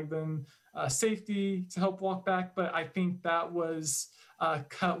provide them safety to help walk back. But I think that was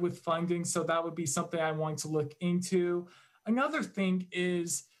cut with funding. So that would be something I want to look into. Another thing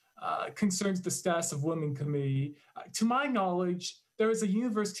is concerns the status of Women Committee. To my knowledge, there is a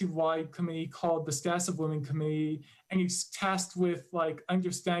university-wide committee called the Status of Women Committee, and it's tasked with like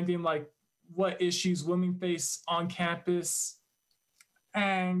understanding like what issues women face on campus.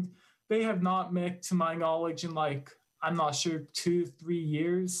 And they have not met, to my knowledge, in like, I'm not sure, 2-3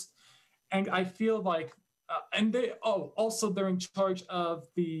 years. And I feel like, and they, also they're in charge of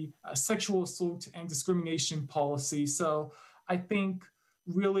the sexual assault and discrimination policy. So I think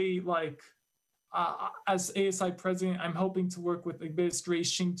really like, as ASI president, I'm hoping to work with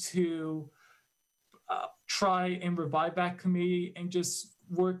administration to try and revive that committee and just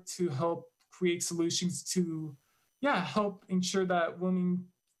work to help create solutions to, help ensure that women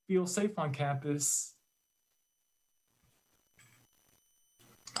feel safe on campus.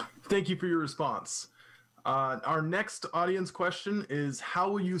 Thank you for your response. Our next audience question is, how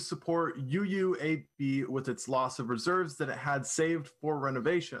will you support UUAB with its loss of reserves that it had saved for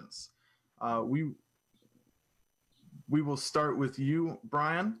renovations? We will start with you,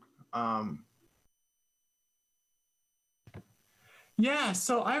 Brian. Yeah,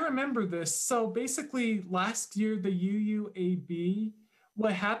 so I remember this. So basically, last year, the UUAB,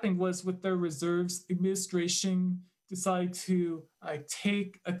 what happened was with their reserves, administration decided to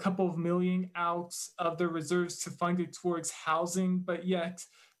take a couple of million out of their reserves to fund it towards housing. But yet,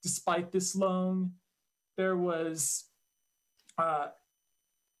 despite this loan, there was,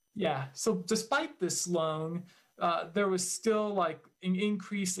 so despite this loan, there was still like an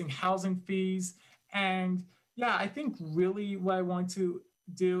increase in housing fees. And yeah, I think really what I want to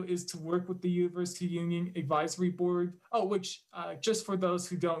do is to work with the University Union Advisory Board, which just for those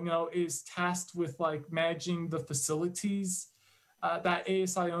who don't know, is tasked with like managing the facilities that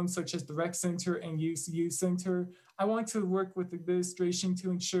ASI owns, such as the Rec Center and Youth Center. I want to work with the administration to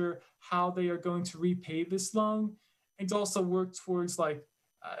ensure how they are going to repay this loan, and also work towards like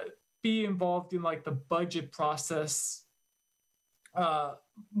be involved in like the budget process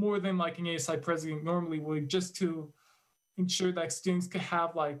more than like an ASI president normally would, just to ensure that students could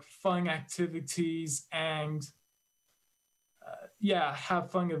have like fun activities and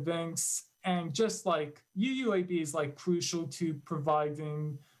have fun events. And just like UUAB is like crucial to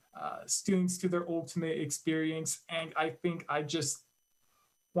providing students to their ultimate experience. And I think I just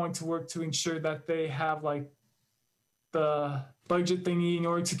want to work to ensure that they have like the budget they need in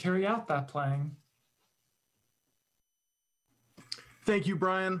order to carry out that plan. Thank you,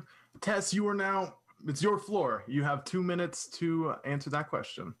 Brian. Tess, it's your floor. You have 2 minutes to answer that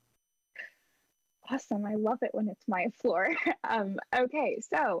question. Awesome. I love it when it's my floor. Okay,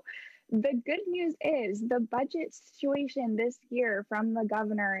 so the good news is the budget situation this year from the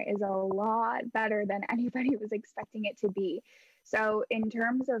governor is a lot better than anybody was expecting it to be. So in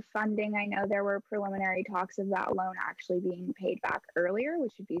terms of funding, I know there were preliminary talks of that loan actually being paid back earlier,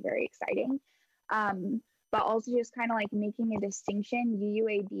 which would be very exciting. But also just kind of like making a distinction,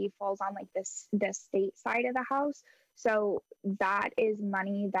 UUAB falls on like the state side of the house. So that is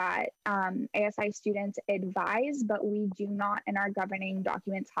money that ASI students advise, but we do not in our governing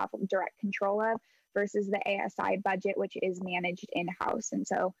documents have direct control of, versus the ASI budget, which is managed in-house. And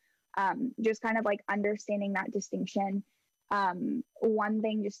so just kind of like understanding that distinction. One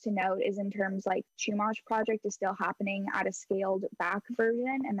thing just to note is in terms like Chumash project is still happening at a scaled back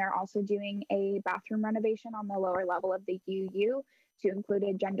version, and they're also doing a bathroom renovation on the lower level of the UU to include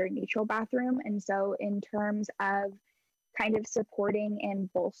a gender neutral bathroom. And so in terms of kind of supporting and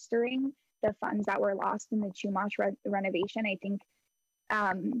bolstering the funds that were lost in the Chumash renovation, I think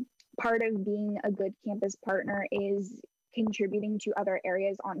part of being a good campus partner is contributing to other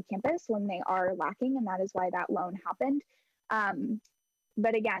areas on campus when they are lacking, and that is why that loan happened.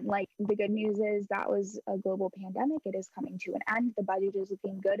 But again, like the good news is that was a global pandemic. It is coming to an end. The budget is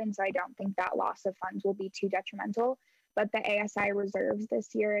looking good. And so I don't think that loss of funds will be too detrimental. But the ASI reserves this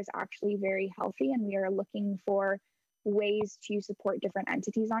year is actually very healthy, and we are looking for ways to support different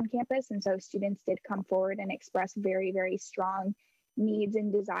entities on campus. And so students did come forward and express very, very strong needs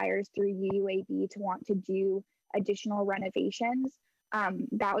and desires through UUAB to want to do additional renovations.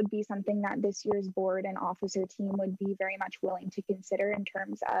 That would be something that this year's board and officer team would be very much willing to consider in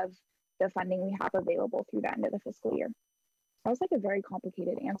terms of the funding we have available through the end of the fiscal year. That was like a very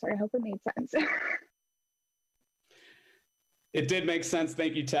complicated answer. I hope it made sense. It did make sense.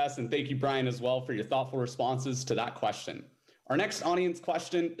 Thank you, Tess, and thank you, Brian, as well, for your thoughtful responses to that question. Our next audience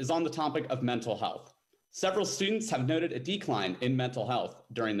question is on the topic of mental health. Several students have noted a decline in mental health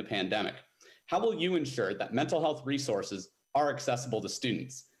during the pandemic. How will you ensure that mental health resources are accessible to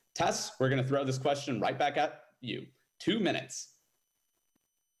students? Tess, we're going to throw this question right back at you. 2 minutes.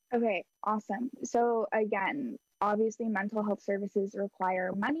 Okay, awesome. So again, obviously mental health services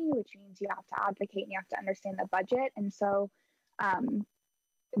require money, which means you have to advocate and you have to understand the budget. And so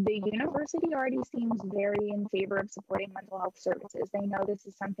the university already seems very in favor of supporting mental health services. They know this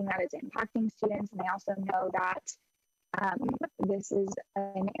is something that is impacting students, and they also know that this is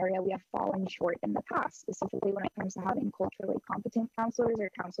an area we have fallen short in the past, specifically when it comes to having culturally competent counselors or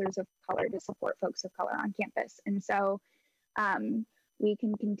counselors of color to support folks of color on campus. And so we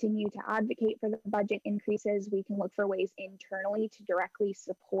can continue to advocate for the budget increases. We can look for ways internally to directly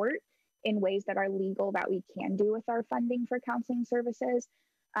support in ways that are legal that we can do with our funding for counseling services.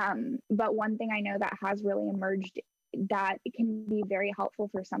 But one thing I know that has really emerged that it can be very helpful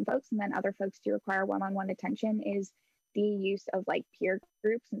for some folks, and then other folks do require one-on-one attention, is the use of like peer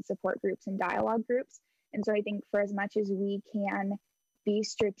groups and support groups and dialogue groups. And so I think for as much as we can be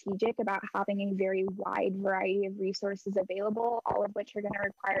strategic about having a very wide variety of resources available, all of which are going to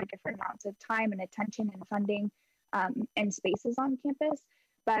require different amounts of time and attention and funding and spaces on campus,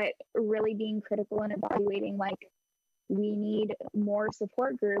 but really being critical and evaluating like we need more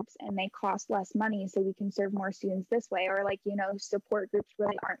support groups and they cost less money so we can serve more students this way. Or like, you know, support groups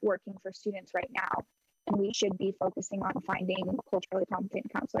really aren't working for students right now, and we should be focusing on finding culturally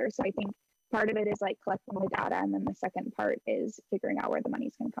competent counselors. So I think part of it is like collecting the data, and then the second part is figuring out where the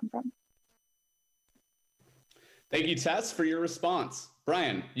money's going to come from. Thank you, Tess, for your response.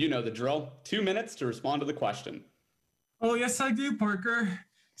 Brian, you know the drill. 2 minutes to respond to the question. Oh, yes, I do, Parker.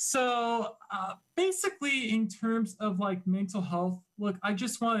 So basically, in terms of like mental health, look, I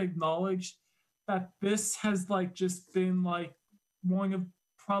just want to acknowledge that this has like just been like one of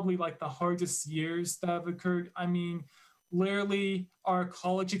probably like the hardest years that have occurred. I mean, literally, our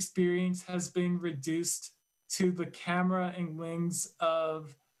college experience has been reduced to the camera and lens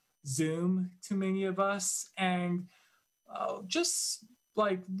of Zoom to many of us. And just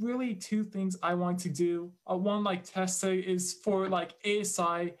like really two things I want to do. One, like Tess said, is for like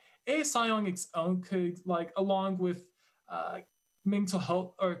ASI on its own could like, along with mental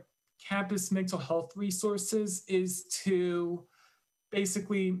health or campus mental health resources, is to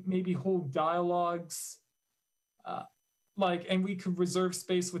basically maybe hold dialogues like, and we could reserve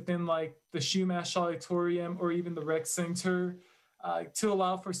space within like the Shumash Auditorium or even the Rec Center to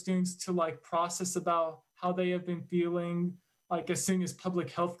allow for students to like process about how they have been feeling, like as soon as public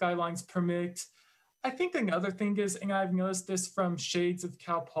health guidelines permit. I think another thing is, and I've noticed this from Shades of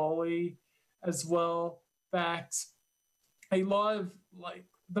Cal Poly as well, that a lot of like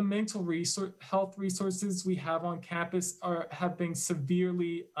the mental health resources we have on campus have been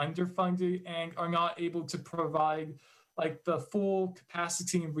severely underfunded and are not able to provide like the full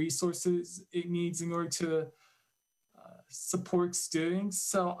capacity and resources it needs in order to support students.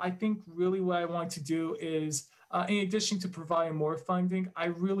 So I think really what I want to do is, in addition to providing more funding, I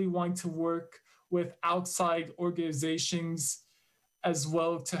really want to work with outside organizations as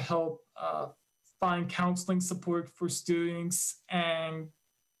well to help find counseling support for students and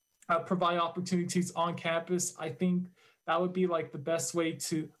provide opportunities on campus. I think that would be like the best way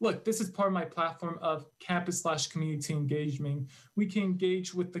to, look, this is part of my platform of campus/community engagement. We can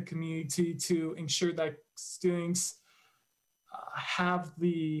engage with the community to ensure that students have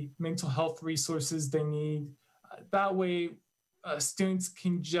the mental health resources they need. That way, students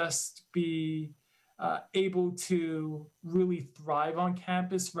can just be able to really thrive on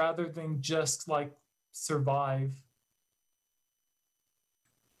campus rather than just like survive.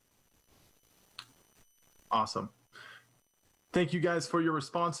 Awesome. Thank you guys for your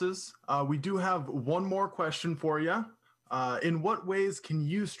responses. We do have one more question for you. In what ways can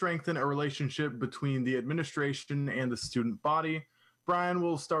you strengthen a relationship between the administration and the student body? Brian,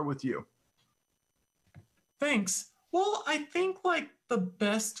 we'll start with you. Thanks. Well, I think like the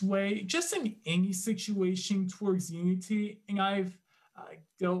best way, just in any situation towards unity, and I've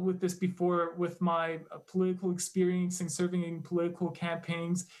dealt with this before with my political experience and serving in political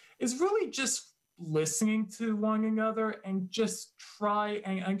campaigns, is really just listening to one another and just try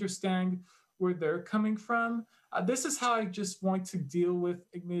and understand where they're coming from. This is how I just want to deal with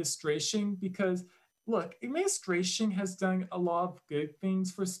administration, because look, administration has done a lot of good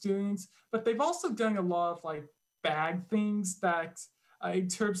things for students, but they've also done a lot of like bad things that in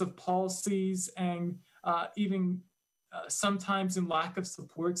terms of policies and even sometimes in lack of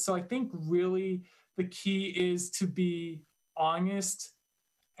support. So I think really the key is to be honest,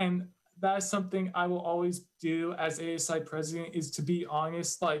 and that is something I will always do as ASI president, is to be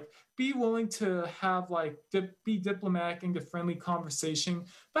honest, like be willing to have like, be diplomatic in the friendly conversation,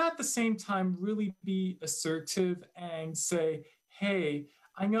 but at the same time, really be assertive and say, hey,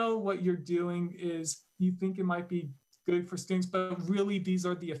 I know what you're doing is you think it might be good for students, but really these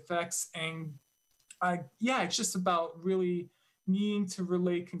are the effects. And yeah, it's just about really needing to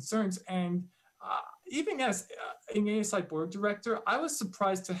relay concerns. And even as an ASI board director, I was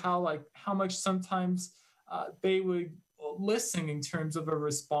surprised to how much sometimes they would listen in terms of a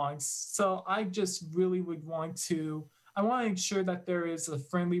response. So I just really would want to ensure that there is a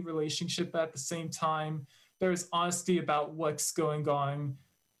friendly relationship, but at the same time, there's honesty about what's going on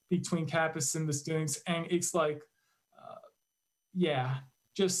between campus and the students. And it's like, yeah,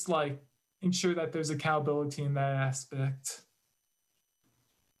 just like ensure that there's accountability in that aspect.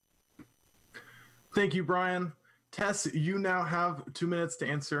 Thank you, Brian. Tess, you now have 2 minutes to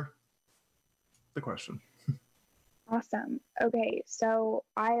answer the question. Awesome. Okay, so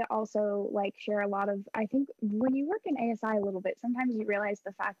I also like share a lot of, I think when you work in ASI a little bit, sometimes you realize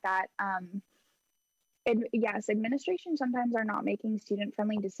the fact that, yes, administration sometimes are not making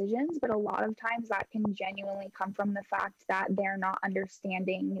student-friendly decisions, but a lot of times that can genuinely come from the fact that they're not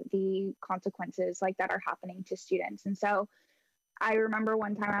understanding the consequences like that are happening to students. And so I remember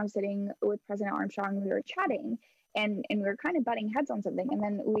one time I was sitting with President Armstrong and we were chatting, and we were kind of butting heads on something. And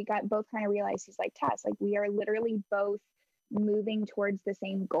then we both kind of realized, he's like, Tess, like we are literally both moving towards the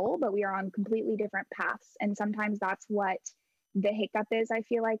same goal, but we are on completely different paths. And sometimes that's what the hiccup is, I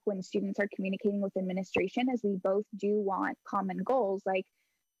feel like, when students are communicating with administration, is we both do want common goals. Like,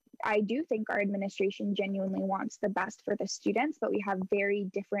 I do think our administration genuinely wants the best for the students, but we have very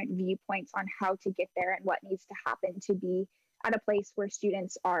different viewpoints on how to get there and what needs to happen to be at a place where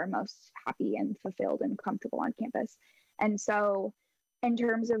students are most happy and fulfilled and comfortable on campus. And so in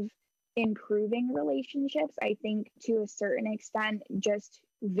terms of improving relationships, I think to a certain extent, just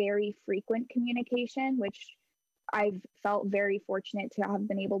very frequent communication, which I've felt very fortunate to have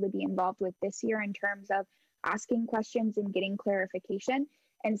been able to be involved with this year in terms of asking questions and getting clarification.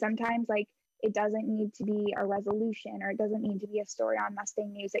 And sometimes, like, it doesn't need to be a resolution, or it doesn't need to be a story on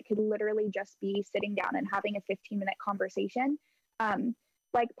Mustang News. It could literally just be sitting down and having a 15-minute conversation.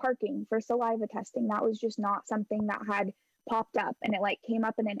 Like parking for saliva testing, that was just not something that had popped up, and it like came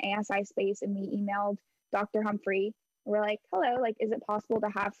up in an ASI space, and we emailed Dr. Humphrey. We're like, hello, like, is it possible to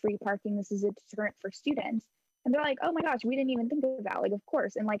have free parking? This is a deterrent for students. And they're like, oh my gosh, we didn't even think of that. Like, of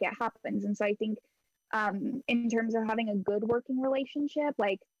course. And like, it happens. And so I think in terms of having a good working relationship,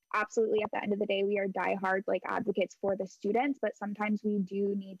 like, absolutely, at the end of the day, we are diehard like advocates for the students, but sometimes we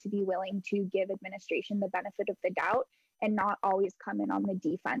do need to be willing to give administration the benefit of the doubt and not always come in on the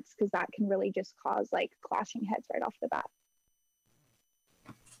defense, because that can really just cause like clashing heads right off the bat.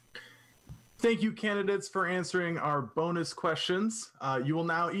 Thank you, candidates, for answering our bonus questions. You will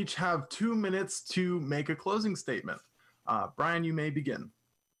now each have 2 minutes to make a closing statement. Brian, you may begin.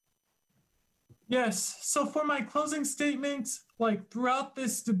 Yes, so for my closing statement, like throughout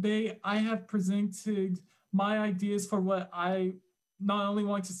this debate, I have presented my ideas for what I not only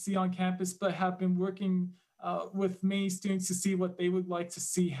want to see on campus, but have been working with many students to see what they would like to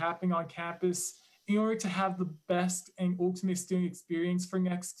see happening on campus in order to have the best and ultimate student experience for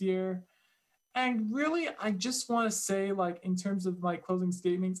next year. And really, I just want to say, like, in terms of my closing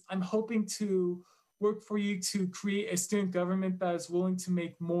statements, I'm hoping to work for you to create a student government that is willing to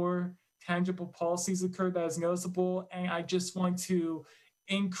make more tangible policies occur that is noticeable. And I just want to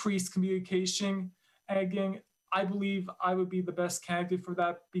increase communication. And again, I believe I would be the best candidate for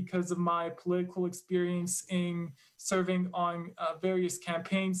that because of my political experience in serving on various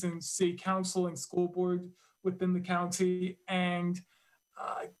campaigns in city council and school board within the county. And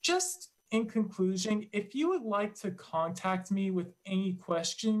just in conclusion, if you would like to contact me with any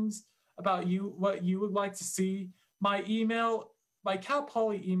questions about what you would like to see, my Cal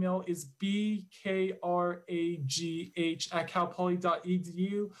Poly email is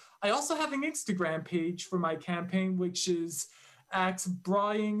bkragh@calpoly.edu. I also have an Instagram page for my campaign, which is at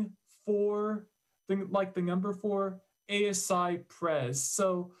Brian 4, the number 4, ASI Pres.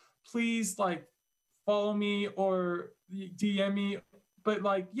 So please follow me or DM me. But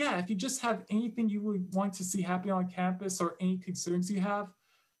if you just have anything you would want to see happen on campus or any concerns you have,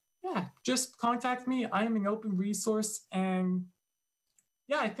 just contact me. I am an open resource. And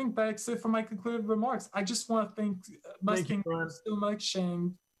I think that's it for my concluded remarks. I just want to thank Mustang so much,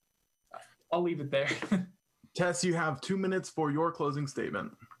 and I'll leave it there. Tess, you have 2 minutes for your closing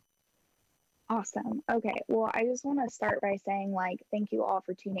statement. Awesome. Okay. Well, I just want to start by saying, thank you all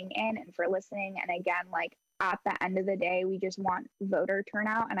for tuning in and for listening. And again, at the end of the day, we just want voter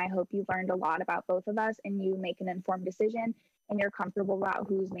turnout. And I hope you've learned a lot about both of us and you make an informed decision and you're comfortable about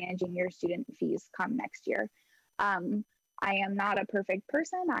who's managing your student fees come next year. I am not a perfect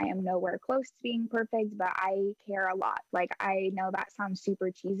person. I am nowhere close to being perfect, but I care a lot. I know that sounds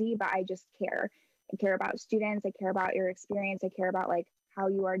super cheesy, but I just care. I care about students. I care about your experience. I care about how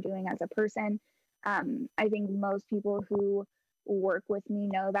you are doing as a person. I think most people who work with me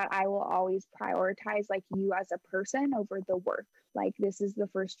know that I will always prioritize you as a person over the work. This is the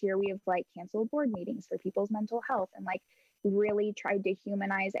first year we have canceled board meetings for people's mental health and really tried to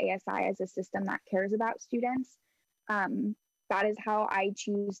humanize ASI as a system that cares about students. That is how I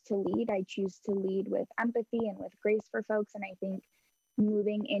choose to lead. I choose to lead with empathy and with grace for folks. And I think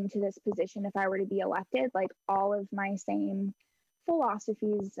moving into this position, if I were to be elected, all of my same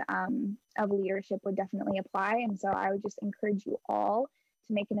philosophies of leadership would definitely apply. And so I would just encourage you all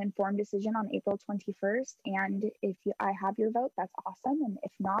to make an informed decision on April 21st. And if I have your vote, that's awesome. And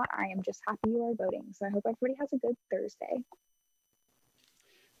if not, I am just happy you are voting. So I hope everybody has a good Thursday.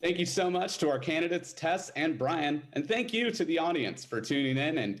 Thank you so much to our candidates, Tess and Brian. And thank you to the audience for tuning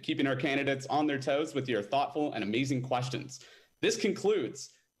in and keeping our candidates on their toes with your thoughtful and amazing questions. This concludes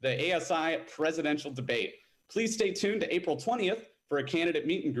the ASI Presidential Debate. Please stay tuned to April 20th for a candidate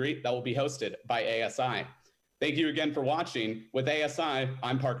meet and greet that will be hosted by ASI. Thank you again for watching. With ASI,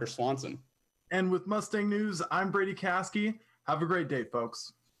 I'm Parker Swanson. And with Mustang News, I'm Brady Caskey. Have a great day,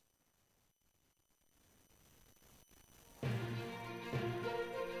 folks.